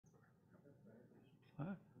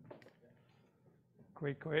Huh?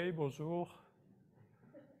 Kwekwe, bonjour.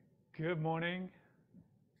 Good morning.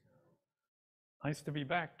 Nice to be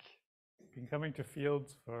back. Been coming to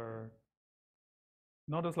Fields for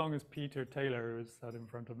not as long as Peter Taylor, who sat in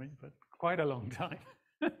front of me, but quite a long time.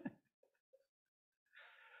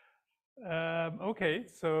 Okay,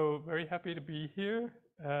 so very happy to be here.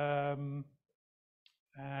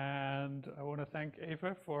 And I want to thank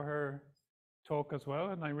Eva for her talk as well.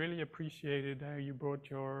 And I really appreciated how you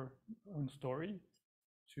brought your own story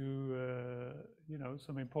to, you know,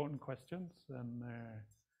 some important questions and,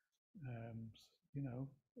 you know,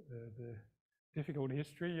 the difficult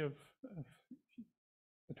history of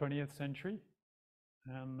the 20th century.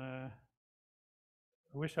 And I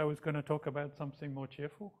wish I was going to talk about something more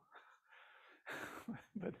cheerful,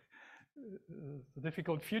 but the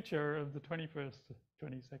difficult future of the 21st,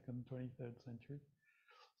 22nd, 23rd century.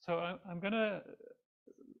 So I'm going to,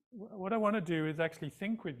 what I want to do is actually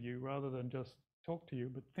think with you rather than just talk to you,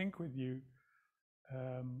 but think with you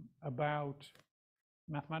about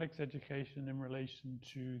mathematics education in relation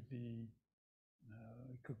to the,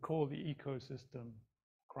 we could call the ecosystem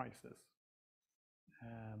crisis.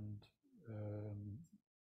 And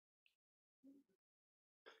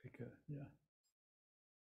yeah.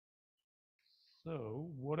 So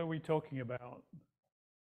what are we talking about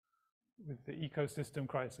with the ecosystem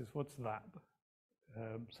crisis? What's that?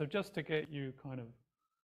 So just to get you kind of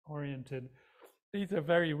oriented, these are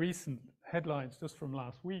very recent headlines just from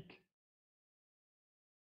last week.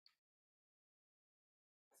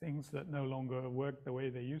 Things that no longer work the way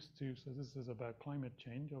they used to. So this is about climate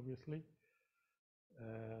change, obviously.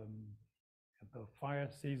 The fire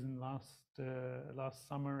season last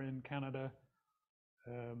summer in Canada,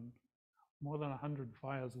 more than 100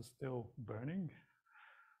 fires are still burning.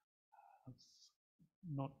 That's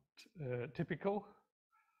not typical.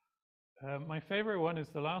 My favorite one is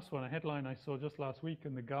the last one, a headline I saw just last week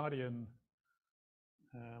in the Guardian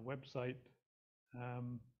website.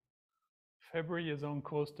 February is on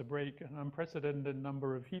course to break an unprecedented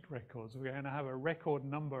number of heat records. We're going to have a record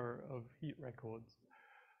number of heat records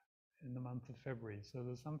in the month of February. So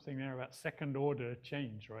there's something there about second order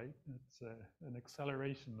change, right? It's an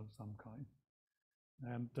acceleration of some kind.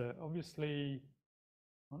 And obviously,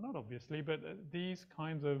 well, not obviously, but these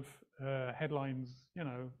kinds of headlines, you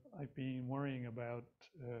know, I've been worrying about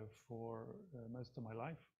for most of my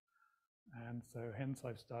life. And so hence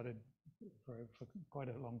I've started for quite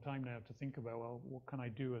a long time now to think about, well, what can I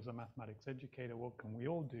do as a mathematics educator? What can we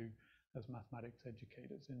all do as mathematics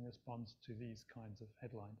educators in response to these kinds of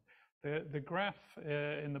headlines? The graph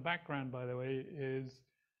in the background, by the way, is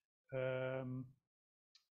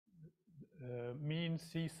mean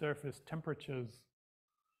sea surface temperatures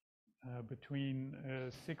between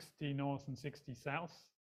 60 north and 60 south.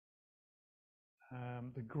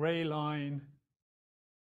 The gray line,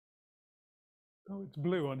 oh, it's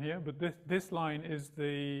blue on here, but this line is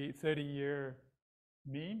the 30-year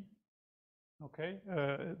mean. Okay,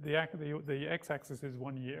 the x-axis is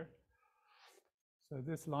 1 year. So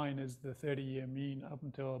this line is the 30-year mean up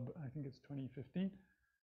until, I think it's 2015.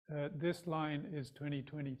 This line is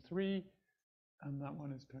 2023, and that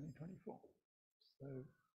one is 2024. So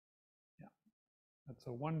yeah, that's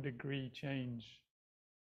a 1 degree change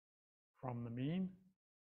from the mean.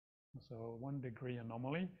 So a 1 degree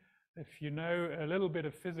anomaly. If you know a little bit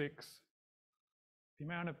of physics, the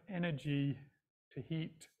amount of energy to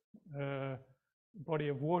heat a body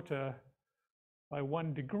of water by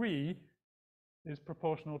 1 degree is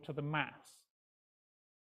proportional to the mass.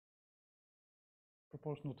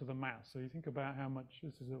 Proportional to the mass. So you think about how much,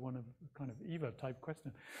 this is one of kind of Eva type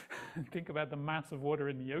question. Think about the mass of water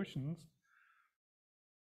in the oceans.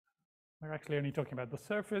 We're actually only talking about the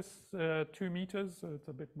surface, 2 meters, so it's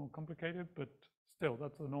a bit more complicated, but still,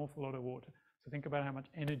 that's an awful lot of water. So think about how much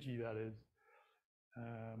energy that is.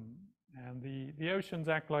 And the oceans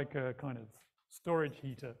act like a kind of storage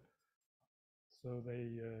heater. So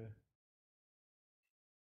they,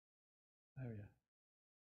 oh yeah.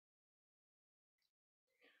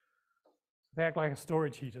 They act like a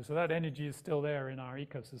storage heater. So that energy is still there in our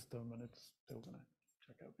ecosystem, and it's still going to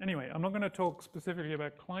check out. Anyway, I'm not going to talk specifically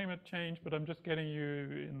about climate change, but I'm just getting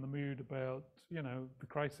you in the mood about, you know, the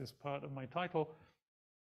crisis part of my title.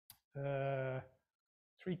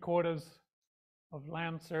 3/4 of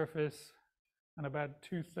land surface and about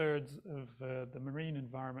 2/3 of the marine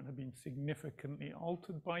environment have been significantly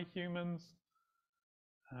altered by humans.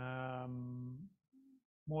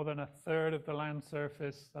 More than 1/3 of the land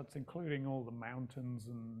surface, that's including all the mountains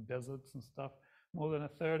and deserts and stuff, more than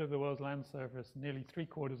 1/3 of the world's land surface, nearly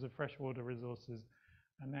 3/4 of freshwater resources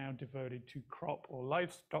are now devoted to crop or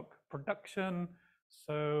livestock production.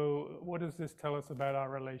 So what does this tell us about our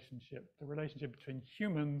relationship, the relationship between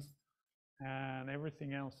humans and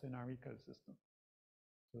everything else in our ecosystem?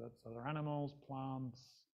 So that's other animals, plants,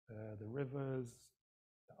 the rivers,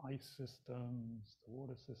 the ice systems, the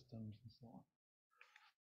water systems, and so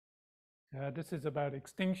on. This is about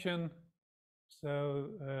extinction. So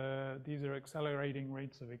these are accelerating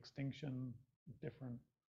rates of extinction of different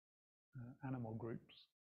animal groups.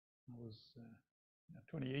 That was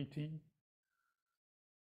 2018.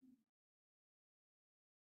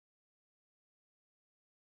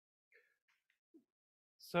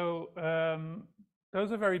 So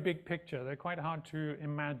those are very big picture. They're quite hard to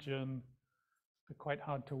imagine. They're quite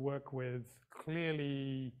hard to work with.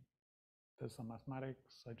 Clearly, there's some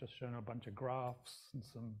mathematics. I've just shown a bunch of graphs and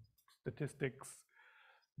some statistics,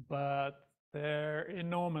 but they're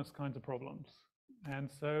enormous kinds of problems. And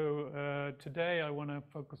so today I want to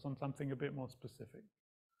focus on something a bit more specific.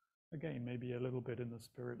 Again, maybe a little bit in the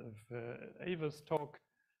spirit of Ava's talk,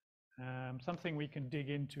 something we can dig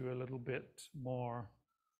into a little bit more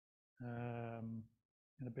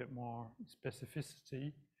in a bit more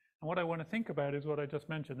specificity. And what I want to think about is what I just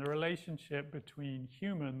mentioned, the relationship between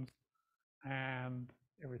humans and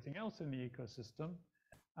everything else in the ecosystem,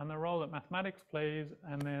 and the role that mathematics plays,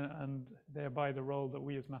 and thereby the role that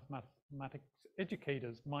we as mathematics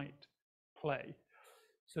educators might play.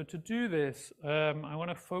 So to do this, I want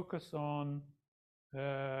to focus on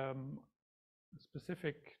a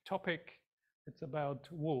specific topic. It's about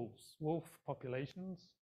wolves, wolf populations.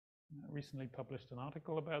 I recently published an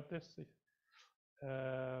article about this,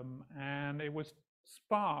 and it was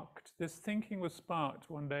sparked, this thinking was sparked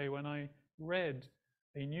one day when I read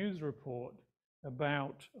a news report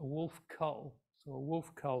about a wolf cull. So a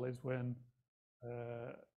wolf cull is when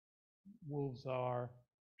wolves are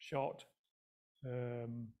shot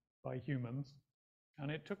by humans, and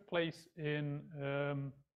it took place in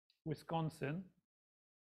Wisconsin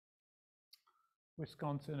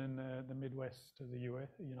in the Midwest of the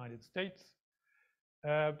United States.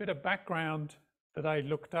 A bit of background that I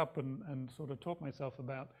looked up and sort of taught myself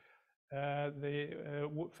about.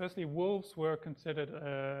 Firstly, wolves were considered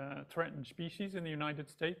a threatened species in the United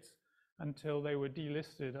States until they were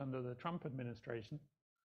delisted under the Trump administration.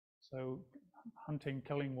 So hunting,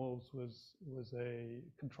 killing wolves was a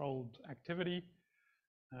controlled activity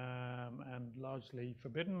and largely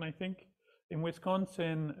forbidden, I think. In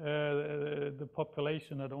Wisconsin, the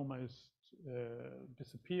population had almost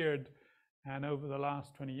disappeared, and over the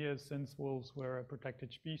last 20 years, since wolves were a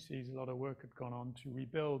protected species, a lot of work had gone on to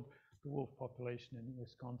rebuild the wolf population in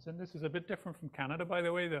Wisconsin. This is a bit different from Canada, by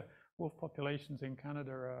the way. The wolf populations in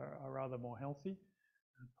Canada are rather more healthy,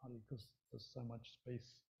 partly because there's so much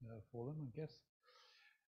space for them, I guess.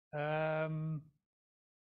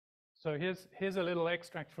 So here's a little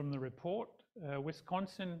extract from the report.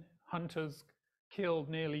 Wisconsin hunters killed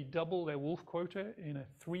nearly double their wolf quota in a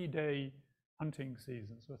 3-day hunting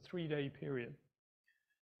season, so a 3-day period.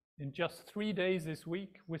 In just 3 days this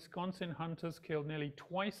week, Wisconsin hunters killed nearly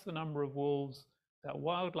twice the number of wolves that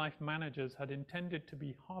wildlife managers had intended to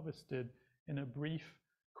be harvested in a brief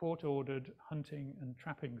court-ordered hunting and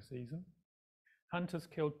trapping season. Hunters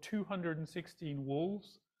killed 216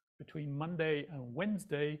 wolves between Monday and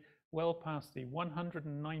Wednesday, well past the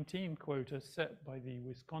 119 quota set by the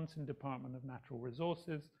Wisconsin Department of Natural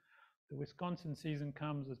Resources. The Wisconsin season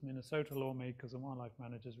comes as Minnesota lawmakers and wildlife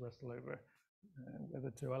managers wrestle over whether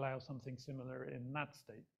to allow something similar in that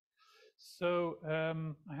state. So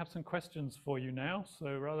I have some questions for you now.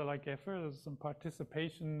 So rather like Effer, there's some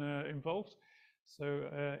participation involved. So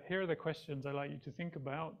here are the questions I'd like you to think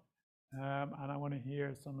about, and I want to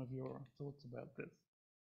hear some of your thoughts about this.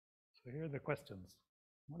 So here are the questions.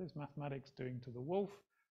 What is mathematics doing to the wolf?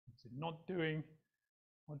 What's it not doing?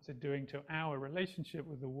 What's it doing to our relationship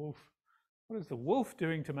with the wolf? What is the wolf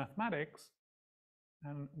doing to mathematics?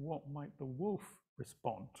 And what might the wolf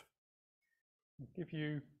respond? I'll give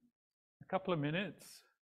you a couple of minutes,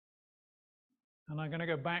 and I'm going to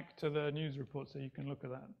go back to the news report so you can look at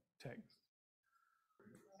that text.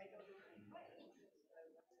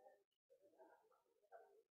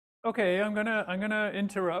 Okay, I'm gonna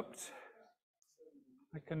interrupt.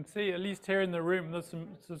 I can see, at least here in the room,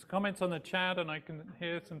 there's comments on the chat, and I can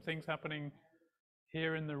hear some things happening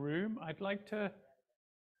here in the room. I'd like to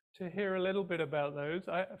hear a little bit about those.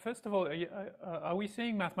 First of all, are we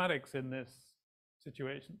seeing mathematics in this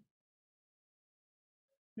situation?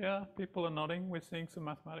 Yeah, people are nodding. We're seeing some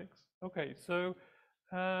mathematics. Okay, so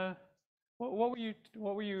what were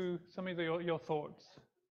you some of your thoughts?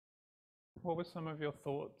 What were some of your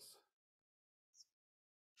thoughts?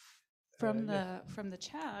 From the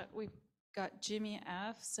chat, Got Jimmy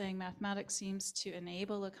F. saying mathematics seems to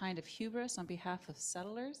enable a kind of hubris on behalf of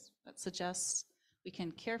settlers that suggests we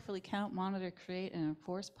can carefully count, monitor, create, and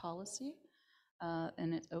enforce policy,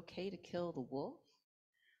 and it's okay to kill the wolf.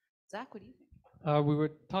 Zach, what do you think? We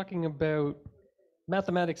were talking about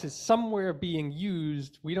mathematics is somewhere being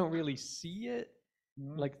used. We don't really see it.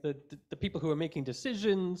 Like the people who are making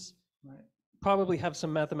decisions Right. probably have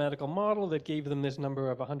some mathematical model that gave them this number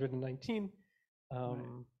of 119,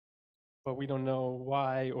 but we don't know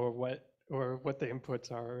why or what the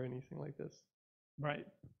inputs are or anything like this. Right,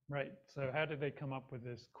 right. So how did they come up with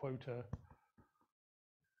this quota?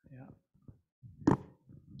 Yeah.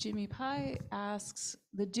 Jimmy Pie asks,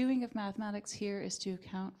 the doing of mathematics here is to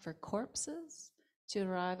account for corpses, to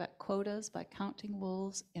arrive at quotas by counting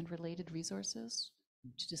wolves and related resources,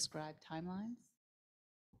 to describe timelines.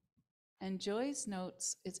 And Joyce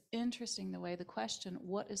notes, it's interesting the way the question,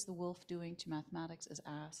 what is the wolf doing to mathematics, is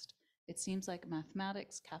asked. It seems like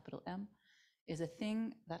mathematics, capital M, is a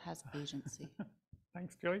thing that has agency.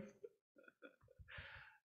 Thanks, Joyce.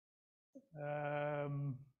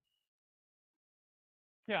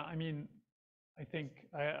 Yeah, I mean, I think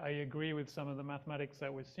I agree with some of the mathematics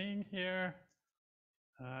that we're seeing here.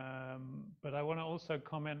 But I want to also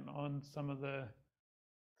comment on some of the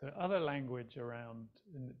other language around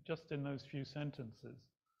just in those few sentences.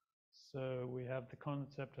 So we have the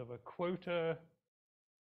concept of a quota.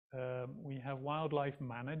 We have wildlife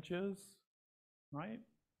managers, right?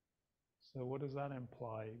 So what does that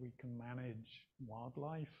imply? We can manage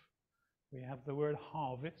wildlife. We have the word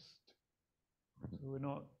harvest. So we're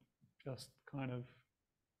not just kind of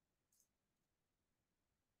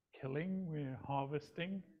killing, we're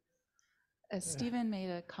harvesting. Stephen made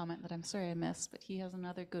a comment that I'm sorry I missed, but he has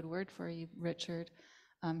another good word for you, Richard.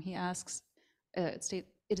 He asks,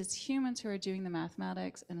 it is humans who are doing the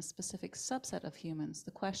mathematics and a specific subset of humans.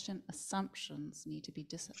 The question, assumptions need to be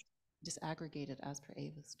disaggregated as per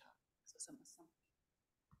Ava's talk. So some assumptions.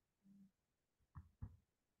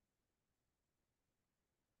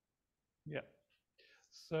 Yeah.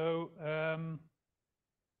 So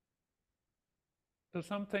there's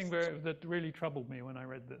something that really troubled me when I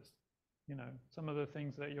read this. You know, some of the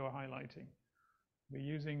things that you're highlighting. We're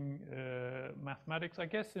using mathematics. I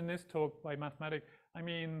guess in this talk by mathematics, I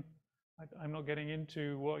mean, I'm not getting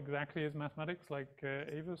into what exactly is mathematics like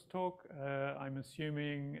Ava's talk. I'm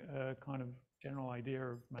assuming a kind of general idea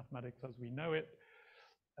of mathematics as we know it.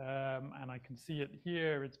 And I can see it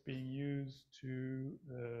here. It's being used to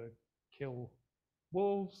kill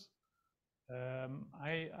wolves.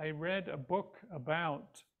 I read a book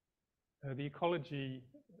about the ecology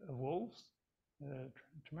of wolves, a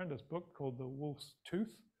tremendous book called The Wolf's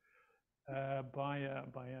Tooth by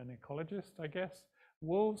an ecologist, I guess.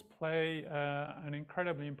 Wolves play an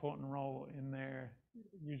incredibly important role in their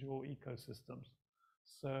usual ecosystems.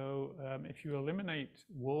 So if you eliminate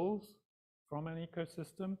wolves from an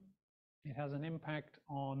ecosystem, it has an impact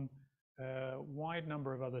on a wide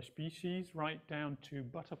number of other species, right down to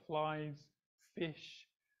butterflies, fish,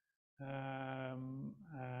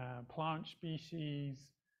 plant species.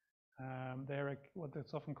 They're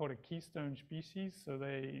what's often called a keystone species, so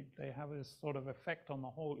they have this sort of effect on the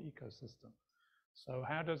whole ecosystem. So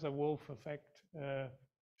how does a wolf affect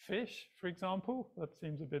fish, for example? That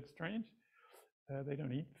seems a bit strange. They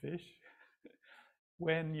don't eat fish.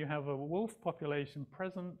 When you have a wolf population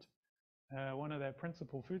present, one of their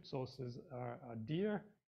principal food sources are deer,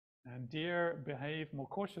 and deer behave more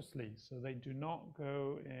cautiously. So they do not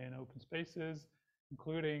go in open spaces,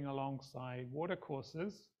 including alongside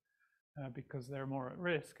watercourses, because they're more at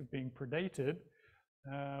risk of being predated.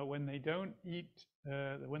 When they don't eat,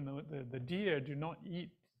 when the deer do not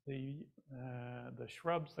eat the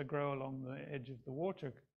shrubs that grow along the edge of the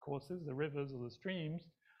water courses, the rivers or the streams,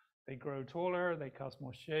 they grow taller, they cast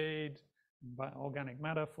more shade, but organic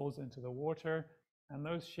matter falls into the water, and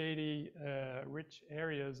those shady, rich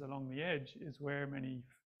areas along the edge is where many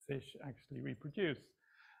fish actually reproduce.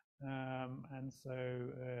 And so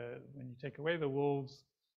when you take away the wolves,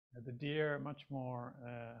 the deer much more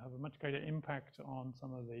have a much greater impact on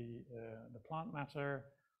some of the plant matter,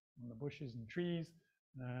 on the bushes and trees,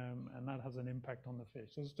 and that has an impact on the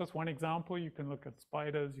fish. So it's just one example. You can look at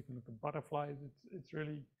spiders, you can look at butterflies. It's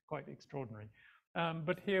really quite extraordinary.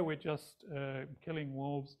 But here we're just killing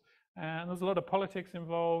wolves, and there's a lot of politics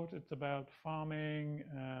involved. It's about farming,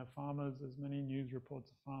 farmers. There's many news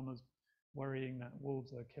reports of farmers worrying that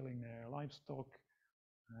wolves are killing their livestock.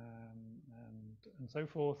 And so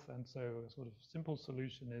forth, and so a sort of simple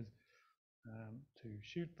solution is to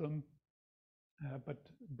shoot them,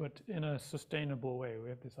 but in a sustainable way. We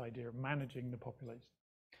have this idea of managing the population.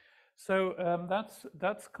 So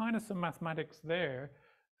that's kind of some mathematics there.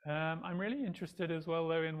 I'm really interested as well,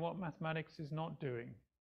 though, in what mathematics is not doing.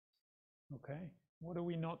 Okay, what are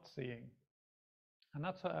we not seeing? And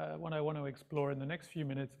that's what I want to explore in the next few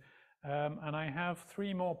minutes. And I have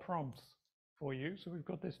 3 more prompts for you. So we've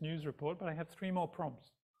got this news report, but I have 3 more prompts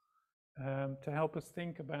to help us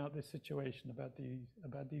think about this situation, about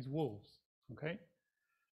these wolves. Okay.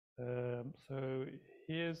 So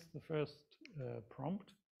here's the first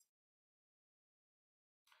prompt.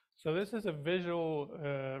 So this is a visual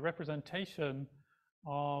representation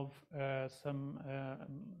of some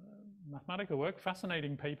mathematical work,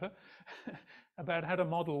 fascinating paper, about how to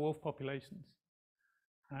model wolf populations.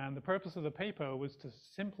 And the purpose of the paper was to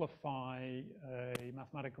simplify a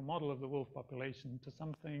mathematical model of the wolf population to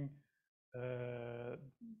something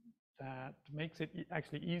that makes it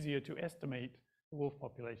actually easier to estimate the wolf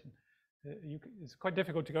population. It's quite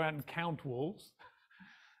difficult to go out and count wolves.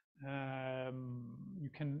 You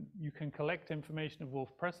can collect information of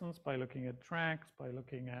wolf presence by looking at tracks, by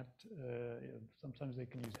looking at, sometimes they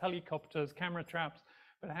can use helicopters, camera traps,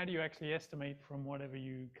 but how do you actually estimate from whatever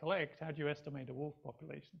you collect, how do you estimate a wolf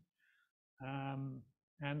population?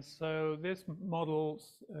 And so this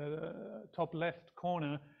model's top left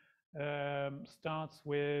corner starts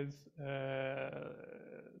with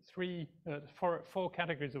 4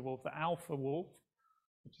 categories of wolf. The alpha wolf,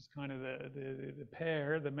 which is kind of the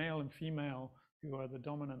pair, the male and female, who are the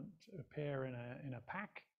dominant pair in a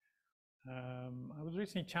pack. I was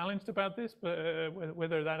recently challenged about this, but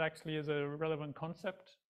whether that actually is a relevant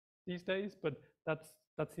concept these days. But that's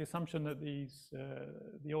the assumption that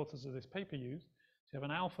the authors of this paper use. So you have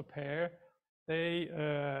an alpha pair. They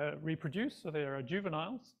reproduce, so they are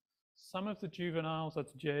juveniles. Some of the juveniles,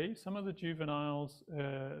 that's J. Some of the juveniles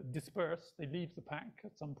disperse. They leave the pack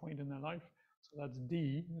at some point in their life. So that's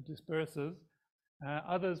D, the dispersers.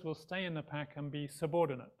 Others will stay in the pack and be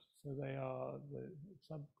subordinate. So they are the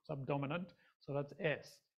subdominant. So that's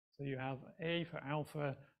S. So you have A for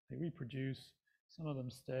alpha, they reproduce, some of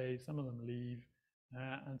them stay, some of them leave.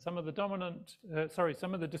 And some of the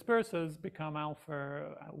some of the dispersers become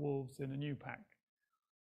alpha wolves in a new pack.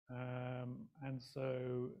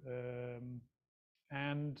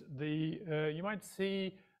 You might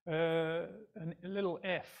see a little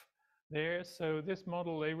F there. So this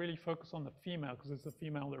model, they really focus on the female because it's the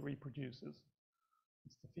female that reproduces.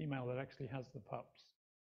 It's the female that actually has the pups.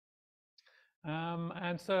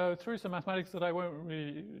 And so through some mathematics that I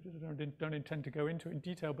don't intend to go into in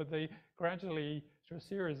detail, but they gradually, through a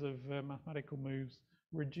series of mathematical moves,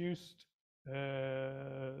 reduced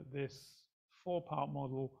this 4-part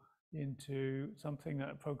model into something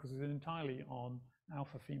that focuses entirely on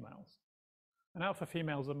alpha females. And alpha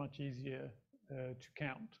females are much easier to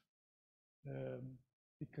count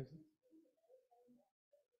because...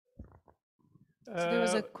 So there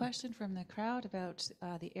was a question from the crowd about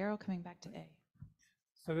the arrow coming back to A.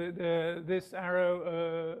 So this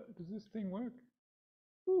arrow, does this thing work?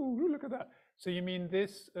 Ooh, look at that. So you mean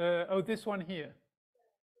this, this one here.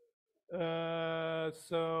 I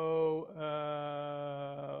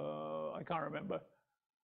can't remember.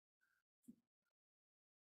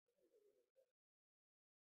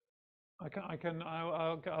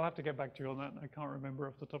 I'll have to get back to you on that. I can't remember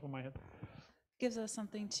off the top of my head. Gives us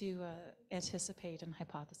something to anticipate and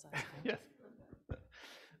hypothesize. Yes.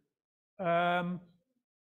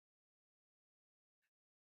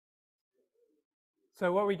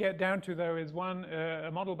 So what we get down to, though, is a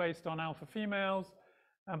model based on alpha females.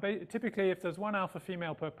 And typically, if there's 1 alpha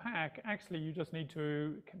female per pack, actually you just need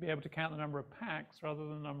to be able to count the number of packs rather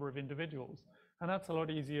than the number of individuals. And that's a lot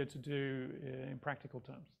easier to do in practical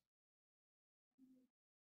terms.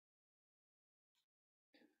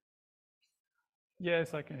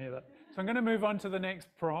 Yes, I can hear that. So I'm going to move on to the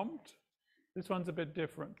next prompt. This one's a bit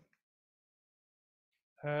different.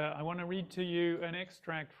 I want to read to you an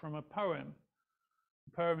extract from a poem.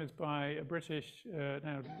 The poem is by a British,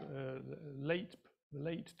 late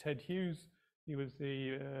Ted Hughes. He was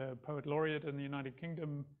the poet laureate in the United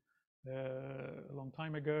Kingdom a long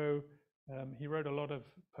time ago. He wrote a lot of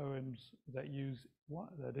poems that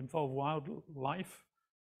involve wildlife,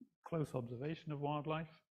 close observation of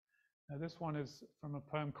wildlife. This one is from a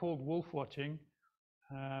poem called Wolf Watching,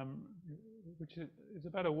 which is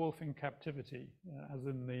about a wolf in captivity, as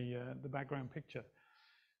in the background picture.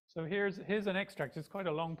 So here's an extract. It's quite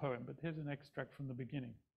a long poem, but here's an extract from the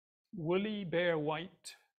beginning. Woolly bear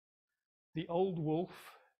white, the old wolf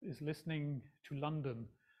is listening to London.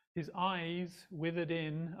 His eyes withered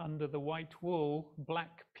in under the white wool,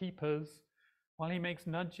 black peepers, while he makes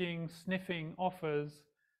nudging, sniffing offers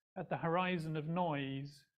at the horizon of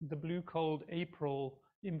noise. The blue cold April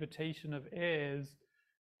invitation of heirs,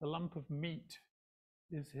 the lump of meat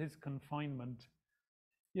is his confinement.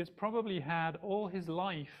 He has probably had all his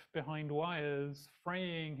life behind wires,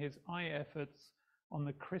 fraying his eye efforts on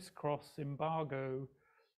the crisscross embargo.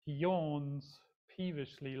 He yawns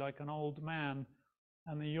peevishly like an old man,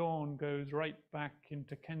 and the yawn goes right back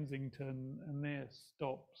into Kensington and there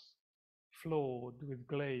stops, flawed with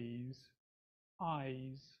glaze.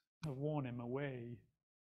 Eyes have worn him away.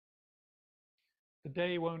 The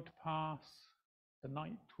day won't pass, the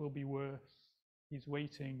night will be worse. He's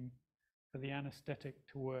waiting for the anesthetic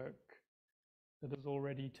to work that has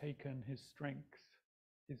already taken his strength,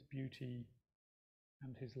 his beauty,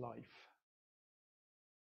 and his life.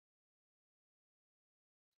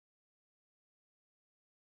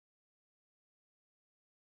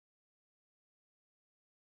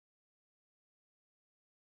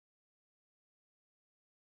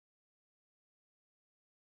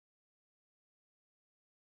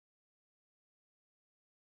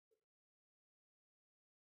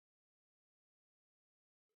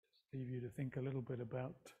 Leave you to think a little bit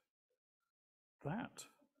about that.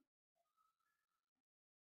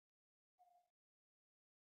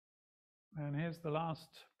 And here's the last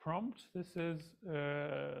prompt. This is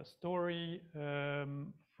a story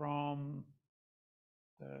from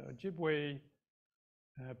the Ojibwe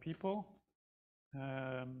people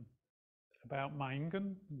about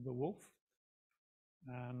Maingan, the wolf.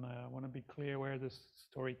 And I want to be clear where this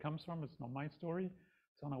story comes from. It's not my story.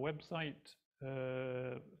 It's on a website,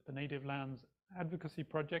 the Native Lands Advocacy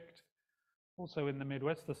Project, also in the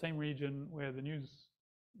Midwest, the same region where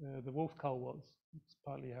the wolf cull was. It's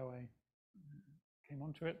partly how I came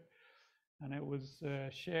onto it. And it was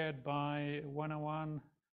shared by Wanawan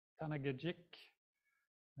Tanagajik,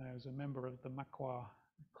 who's a member of the Makwa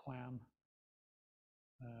clan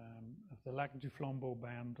of the Lac du Flambeau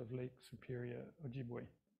band of Lake Superior, Ojibwe.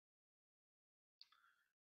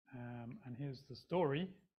 And here's the story.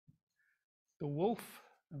 The wolf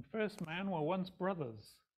and first man were once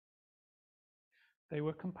brothers. They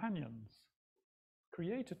were companions.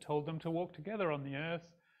 Creator told them to walk together on the earth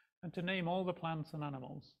and to name all the plants and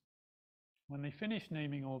animals. When they finished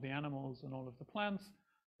naming all the animals and all of the plants,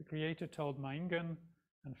 the Creator told Maingan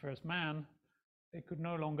and first man they could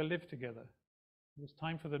no longer live together. It was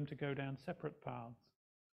time for them to go down separate paths.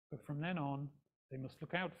 But from then on, they must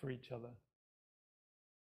look out for each other.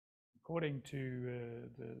 According to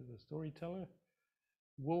the storyteller,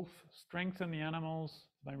 wolf strengthened the animals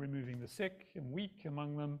by removing the sick and weak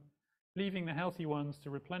among them, leaving the healthy ones to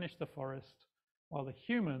replenish the forest, while the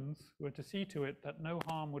humans were to see to it that no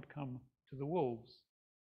harm would come to the wolves.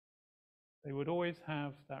 They would always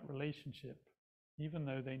have that relationship, even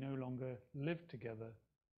though they no longer lived together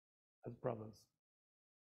as brothers.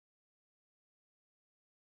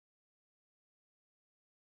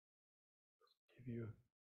 Give you a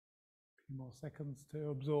few more seconds to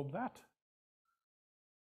absorb that.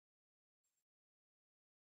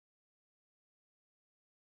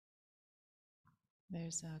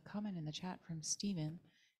 There's a comment in the chat from Stephen.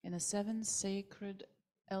 In the 7 sacred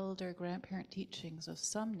elder grandparent teachings of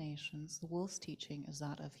some nations, the wolf's teaching is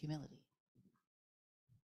that of humility.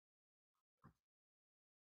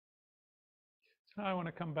 So I want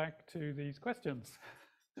to come back to these questions.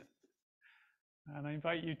 And I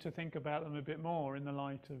invite you to think about them a bit more in the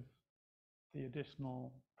light of the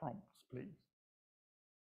additional prompts, please.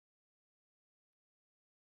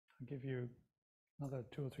 I'll give you another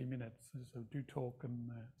 2 or 3 minutes, so do talk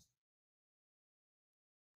and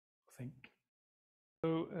think.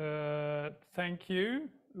 So thank you.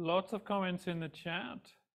 Lots of comments in the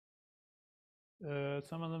chat.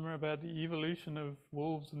 Some of them are about the evolution of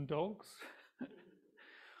wolves and dogs.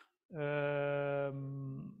 A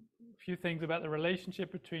few things about the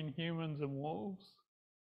relationship between humans and wolves.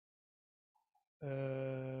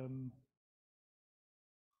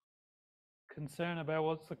 Concern about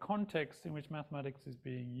what's the context in which mathematics is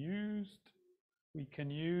being used. We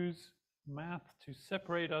can use math to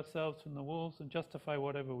separate ourselves from the wolves and justify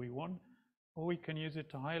whatever we want, or we can use it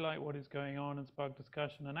to highlight what is going on and spark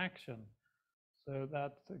discussion and action. So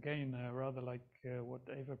that's, again, rather like what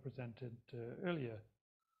Eva presented earlier.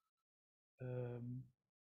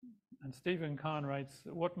 And Stephen Kahn writes,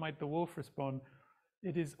 what might the wolf respond?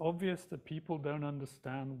 It is obvious that people don't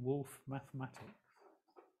understand wolf mathematics.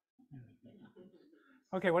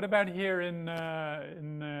 Okay, what about here in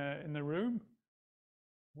the room?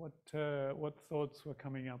 What thoughts were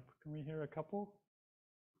coming up? Can we hear a couple?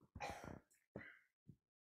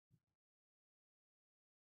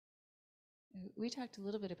 We talked a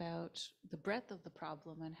little bit about the breadth of the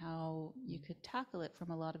problem and how you could tackle it from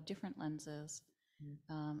a lot of different lenses,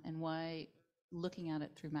 and why looking at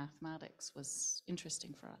it through mathematics was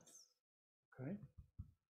interesting for us. Okay.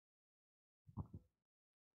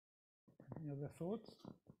 Any other thoughts?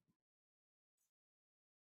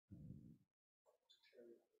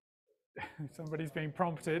 Somebody's being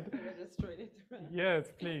prompted.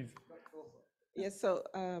 Yes, please. Yes, so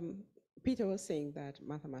Peter was saying that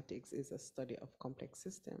mathematics is a study of complex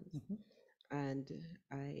systems. And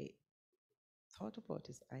I thought about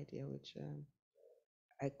this idea, which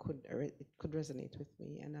it could resonate with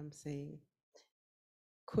me. And I'm saying,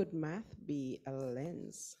 could math be a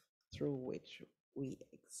lens through which we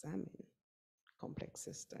examine complex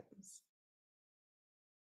systems?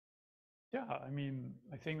 Yeah, I mean,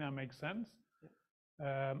 I think that makes sense.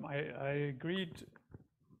 I agreed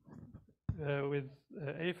with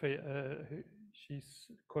Eva. She's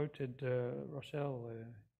quoted Rochelle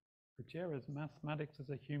Gutierrez, mathematics is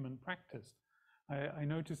a human practice. I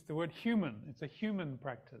noticed the word human. It's a human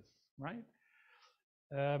practice, right?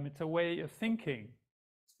 It's a way of thinking,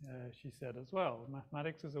 she said as well.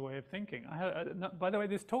 Mathematics is a way of thinking. By the way,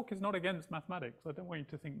 this talk is not against mathematics. I don't want you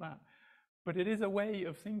to think that. But it is a way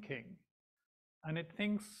of thinking. And it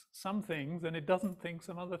thinks some things and it doesn't think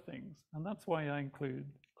some other things. And that's why I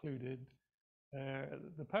included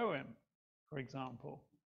the poem, for example.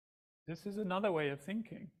 This is another way of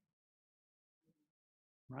thinking,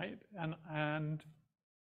 right? And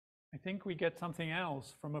I think we get something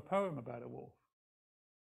else from a poem about a wolf.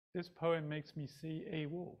 This poem makes me see a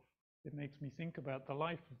wolf. It makes me think about the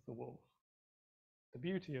life of the wolf, the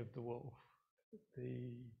beauty of the wolf,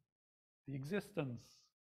 the existence.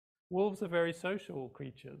 Wolves are very social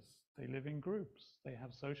creatures. They live in groups. They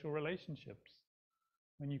have social relationships.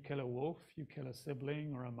 When you kill a wolf, you kill a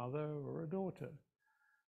sibling or a mother or a daughter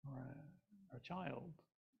or a child.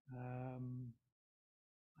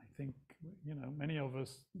 I think, you know, many of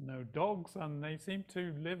us know dogs and they seem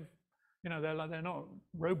to live, you know, they're not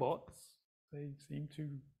robots. They seem to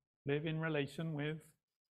live in relation with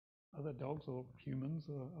other dogs or humans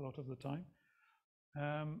a lot of the time.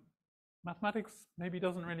 Mathematics maybe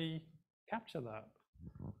doesn't really capture that.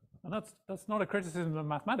 And that's not a criticism of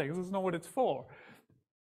mathematics, that's not what it's for.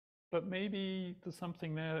 But maybe there's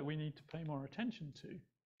something there that we need to pay more attention to.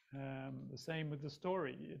 The same with the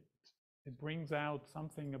story. It brings out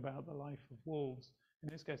something about the life of wolves, in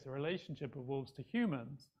this case, the relationship of wolves to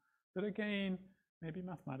humans, that again, maybe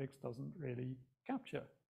mathematics doesn't really capture.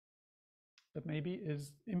 But maybe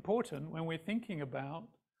is important when we're thinking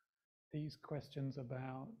about these questions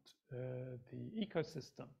about the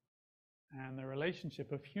ecosystem and the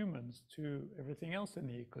relationship of humans to everything else in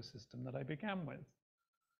the ecosystem that I began with.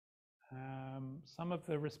 Some of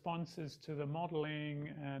the responses to the modeling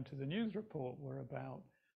and to the news report were about,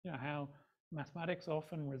 you know, how mathematics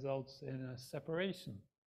often results in a separation.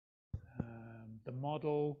 The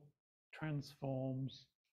model transforms,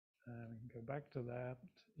 we can go back to that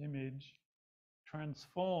image,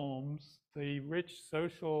 transforms the rich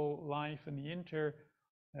social life and the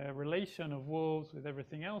interrelation of wolves with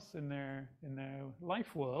everything else in their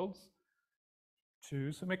life worlds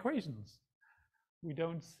to some equations. We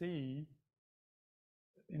don't see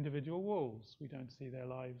individual wolves. We don't see their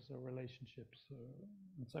lives or relationships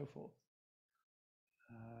and so forth.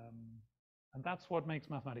 And that's what makes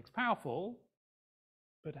mathematics powerful.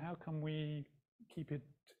 But how can we keep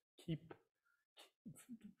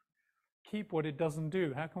what it doesn't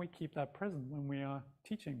do? How can we keep that present when we are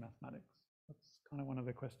teaching mathematics? That's kind of one of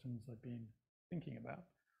the questions I've been thinking about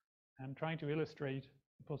and trying to illustrate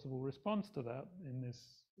a possible response to that in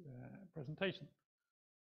this presentation.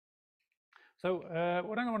 So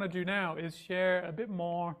what I want to do now is share a bit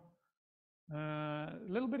more, a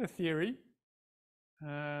little bit of theory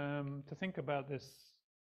to think about this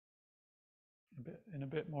in a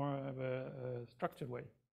bit more of a structured way.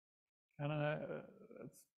 And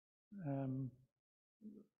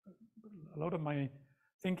a lot of my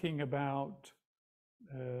thinking about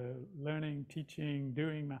learning, teaching,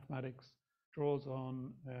 doing mathematics draws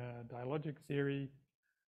on dialogic theory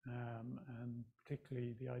and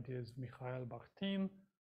particularly the ideas of Mikhail Bakhtin.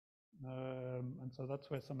 And so that's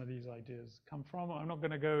where some of these ideas come from. I'm not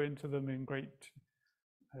going to go into them in great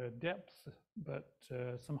depth, but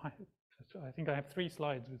I think I have 3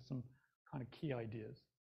 slides with some kind of key ideas.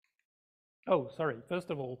 Oh, sorry. First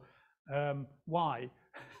of all, why?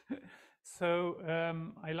 So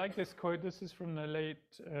I like this quote. This is from the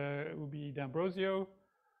late Ubi D'Ambrosio.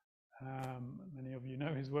 Many of you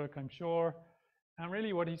know his work, I'm sure. And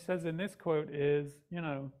really what he says in this quote is, you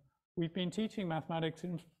know, we've been teaching mathematics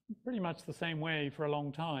in pretty much the same way for a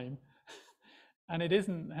long time. And it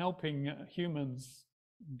isn't helping humans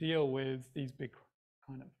deal with these big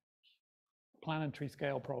kind of planetary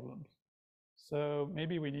scale problems. So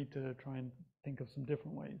maybe we need to try and think of some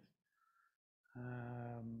different ways.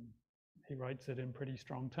 He writes it in pretty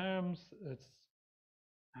strong terms. It's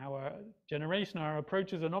our generation, our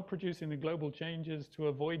approaches are not producing the global changes to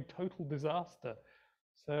avoid total disaster.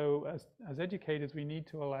 So as educators, we need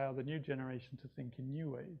to allow the new generation to think in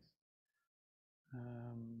new ways,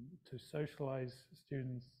 to socialize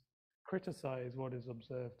students, criticize what is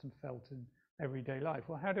observed and felt in everyday life.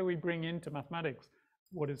 Well, how do we bring into mathematics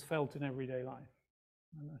what is felt in everyday life?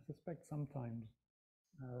 And I suspect sometimes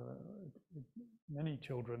many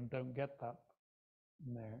children don't get that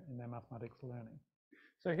in their mathematics learning.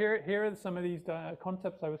 So here are some of these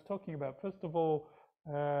concepts I was talking about. First of all,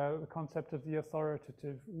 the concept of the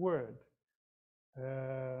authoritative word.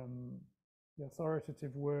 The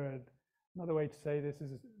authoritative word, another way to say this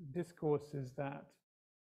is discourses that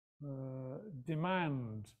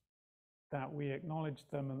demand that we acknowledge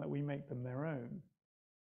them and that we make them their own.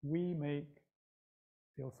 We make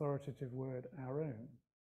the authoritative word our own.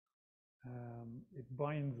 It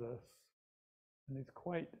binds us, and it's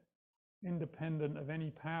quite independent of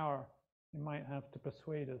any power it might have to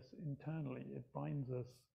persuade us internally. It binds us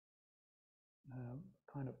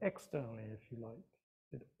kind of externally, if you like.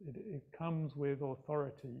 It comes with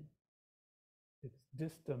authority. It's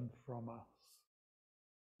distant from us.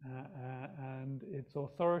 And its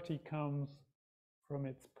authority comes from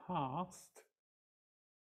its past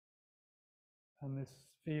and this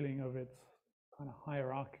feeling of its kind of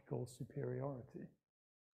hierarchical superiority.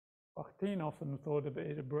 Bakhtin often thought of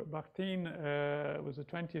it. Bakhtin was a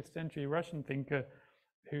 20th century Russian thinker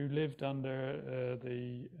who lived under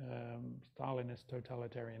the Stalinist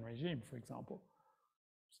totalitarian regime, for example.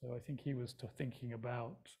 So I think he was thinking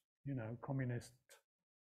about, you know, communist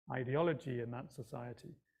ideology in that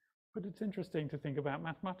society. But it's interesting to think about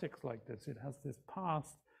mathematics like this. It has this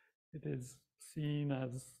past, it is seen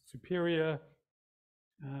as superior,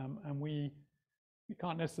 and we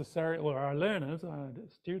can't necessarily, or our learners, our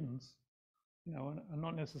students, you know, are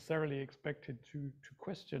not necessarily expected to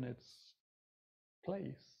question its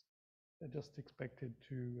place. They're just expected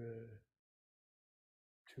to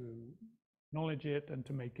acknowledge it and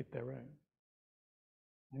to make it their own.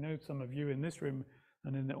 I know some of you in this room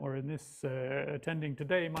and in this attending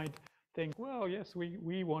today might think, well, yes,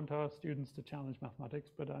 we want our students to challenge mathematics,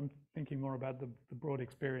 but I'm thinking more about the broad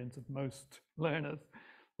experience of most learners,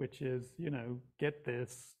 which is, you know, get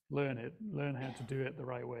this, learn it, learn how to do it the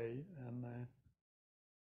right way, and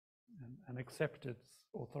accept its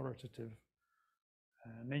authoritative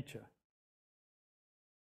nature.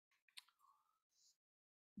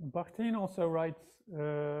 Bakhtin also writes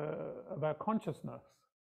about consciousness,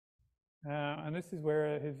 and this is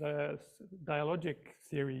where his dialogic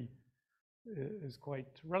theory is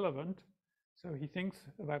quite relevant. So he thinks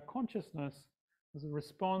about consciousness as a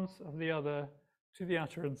response of the other to the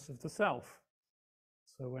utterance of the self.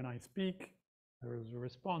 So when I speak, there is a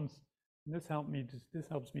response, and this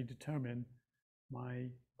helps me determine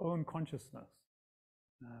my own consciousness.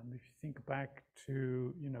 If you think back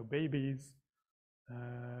to, you know, babies,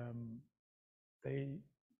 they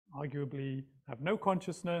arguably have no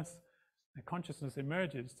consciousness. Their consciousness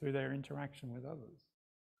emerges through their interaction with others.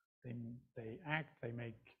 They act, they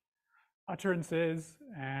make utterances,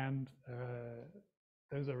 and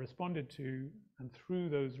those are responded to, and through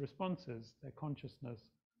those responses, their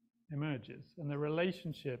consciousness emerges. And the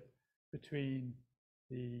relationship between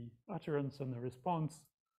the utterance and the response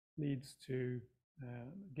leads to,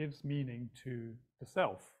 gives meaning to the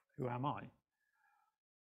self. Who am I?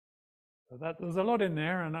 So there's a lot in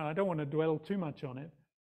there, and I don't want to dwell too much on it.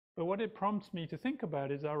 But what it prompts me to think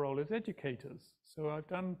about is our role as educators. So I've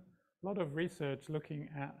done a lot of research looking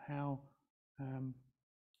at how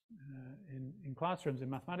in classrooms, in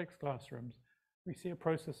mathematics classrooms, we see a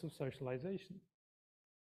process of socialization.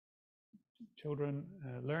 Children,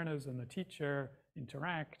 learners and the teacher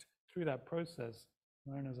interact. Through that process,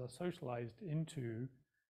 learners are socialized into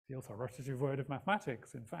the authoritative word of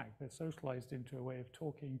mathematics. In fact, they're socialized into a way of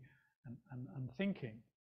talking and thinking,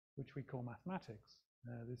 which we call mathematics,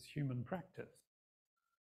 this human practice.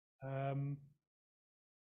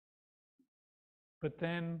 But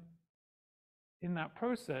then in that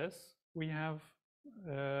process, we have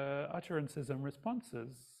utterances and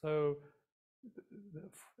responses. So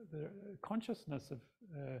the consciousness of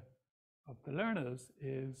the learners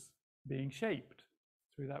is being shaped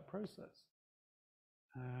through that process.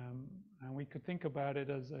 And we could think about it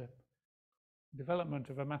as a development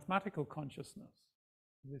of a mathematical consciousness.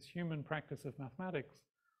 This human practice of mathematics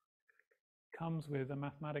comes with a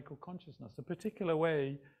mathematical consciousness, a particular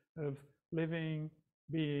way of living,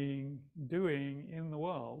 being, doing in the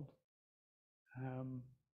world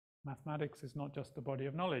mathematics is not just a body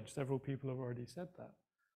of knowledge. Several people have already said that.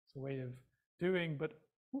 It's a way of doing, but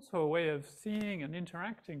also a way of seeing and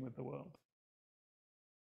interacting with the world.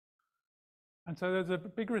 And so there's a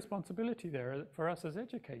big responsibility there for us as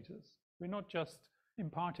educators. We're not just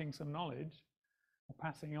imparting some knowledge or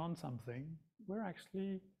passing on something. We're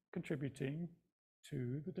actually contributing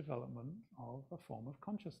to the development of a form of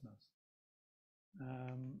consciousness.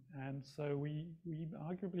 And so we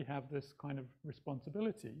arguably have this kind of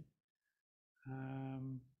responsibility.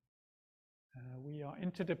 We are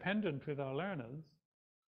interdependent with our learners,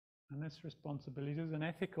 and this responsibility is an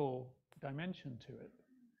ethical dimension to it.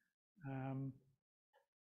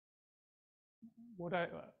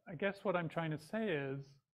 I guess what I'm trying to say is,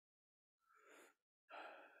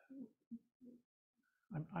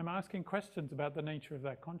 I'm asking questions about the nature of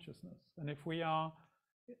that consciousness. And if we are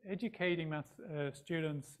educating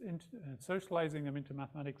students, socializing them into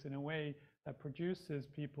mathematics in a way that produces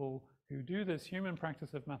people who do this human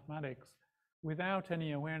practice of mathematics without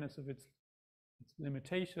any awareness of its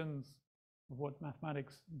limitations, of what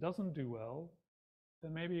mathematics doesn't do well,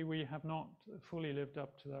 then maybe we have not fully lived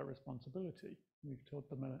up to that responsibility. We've taught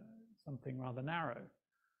them something rather narrow.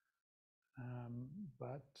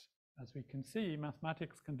 But as we can see,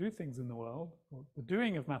 mathematics can do things in the world, or the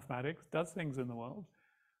doing of mathematics does things in the world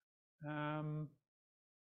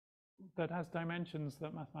that has dimensions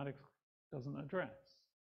that mathematics doesn't address.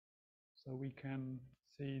 So we can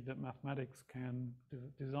see that mathematics can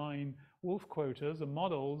design wolf quotas and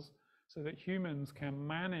models so that humans can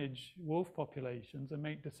manage wolf populations and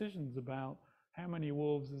make decisions about how many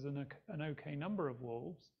wolves is an okay number of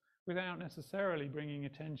wolves, without necessarily bringing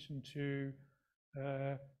attention to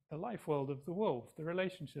the life world of the wolf, the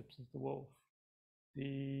relationships of the wolf,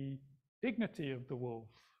 the dignity of the wolf,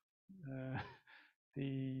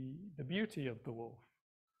 the beauty of the wolf.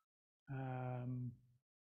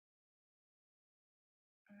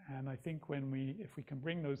 And I think if we can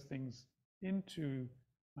bring those things into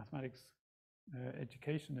mathematics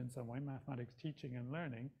education in some way, mathematics teaching and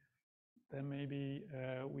learning, then maybe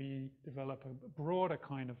we develop a broader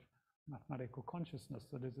kind of mathematical consciousness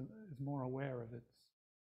that is more aware of its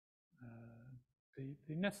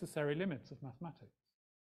the necessary limits of mathematics.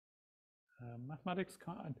 Mathematics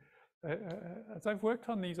can't. As I've worked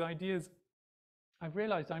on these ideas, I've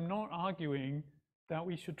realized I'm not arguing that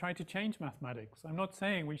we should try to change mathematics. I'm not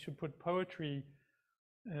saying we should put poetry,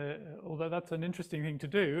 although that's an interesting thing to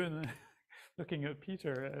do. And looking at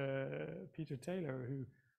Peter Taylor, who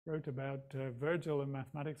wrote about Virgil and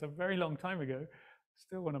mathematics a very long time ago,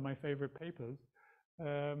 still one of my favorite papers.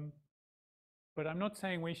 But I'm not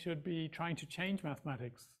saying we should be trying to change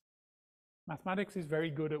mathematics. Mathematics is very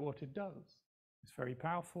good at what it does. It's very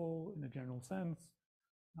powerful in a general sense.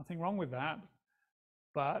 Nothing wrong with that.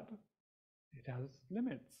 But it has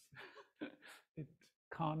limits. It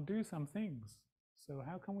can't do some things. So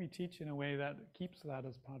how can we teach in a way that keeps that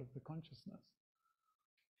as part of the consciousness?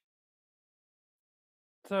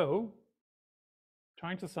 So,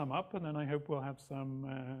 trying to sum up, and then I hope we'll have some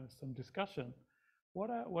discussion. What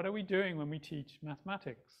are we doing when we teach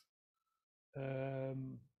mathematics?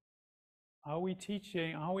 Are we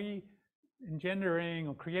engendering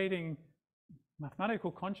or creating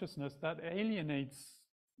mathematical consciousness that alienates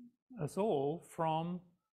us all from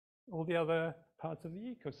all the other parts of the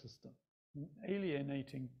ecosystem? An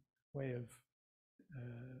alienating way of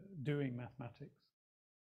doing mathematics.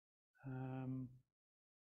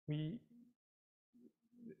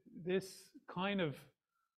 This kind of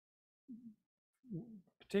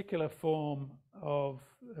particular form of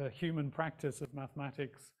human practice of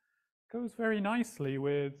mathematics goes very nicely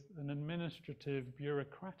with an administrative,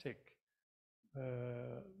 bureaucratic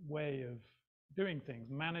way of doing things,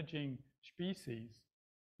 managing species.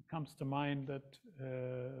 It comes to mind that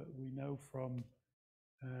we know from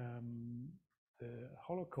the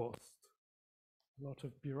Holocaust, a lot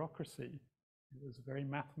of bureaucracy. It was a very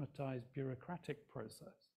mathematized bureaucratic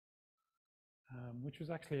process, which was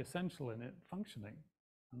actually essential in it functioning.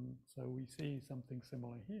 And so we see something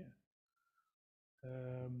similar here.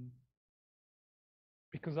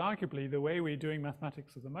 Because arguably the way we're doing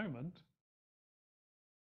mathematics at the moment,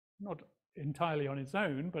 not entirely on its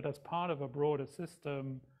own, but as part of a broader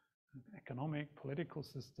system, economic, political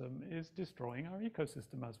system, is destroying our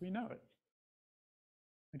ecosystem as we know it.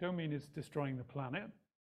 I don't mean it's destroying the planet.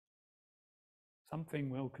 Something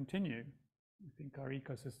will continue. I think our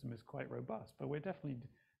ecosystem is quite robust, but we're definitely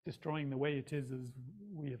destroying the way it is as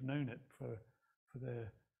we have known it for the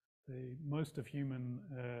most of human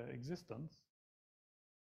existence.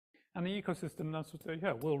 And the ecosystem, that's what,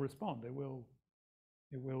 yeah, will respond. It will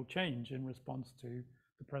change in response to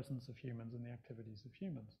the presence of humans and the activities of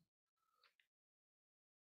humans.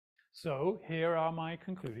 So here are my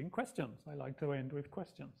concluding questions. I like to end with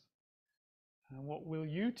questions. And what will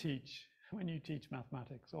you teach when you teach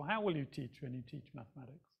mathematics? Or how will you teach when you teach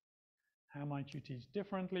mathematics? How might you teach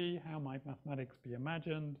differently? How might mathematics be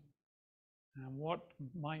imagined? And what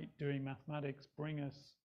might doing mathematics bring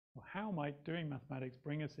us, or how might doing mathematics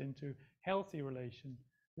bring us into healthy relation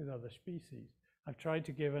with other species? I've tried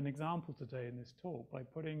to give an example today in this talk by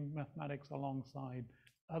putting mathematics alongside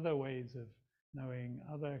other ways of knowing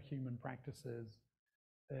other human practices.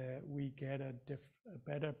 We get a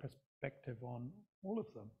better perspective on all of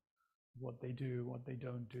them, what they do, what they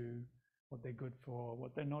don't do, what they're good for,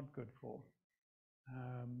 what they're not good for.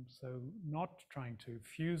 So not trying to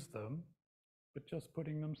fuse them, but just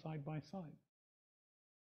putting them side by side.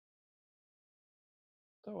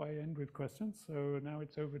 So I end with questions. So now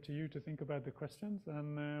it's over to you to think about the questions,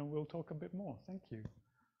 and we'll talk a bit more. Thank you.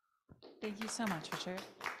 Thank you so much, Richard.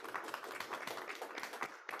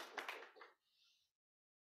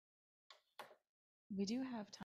 We do have time.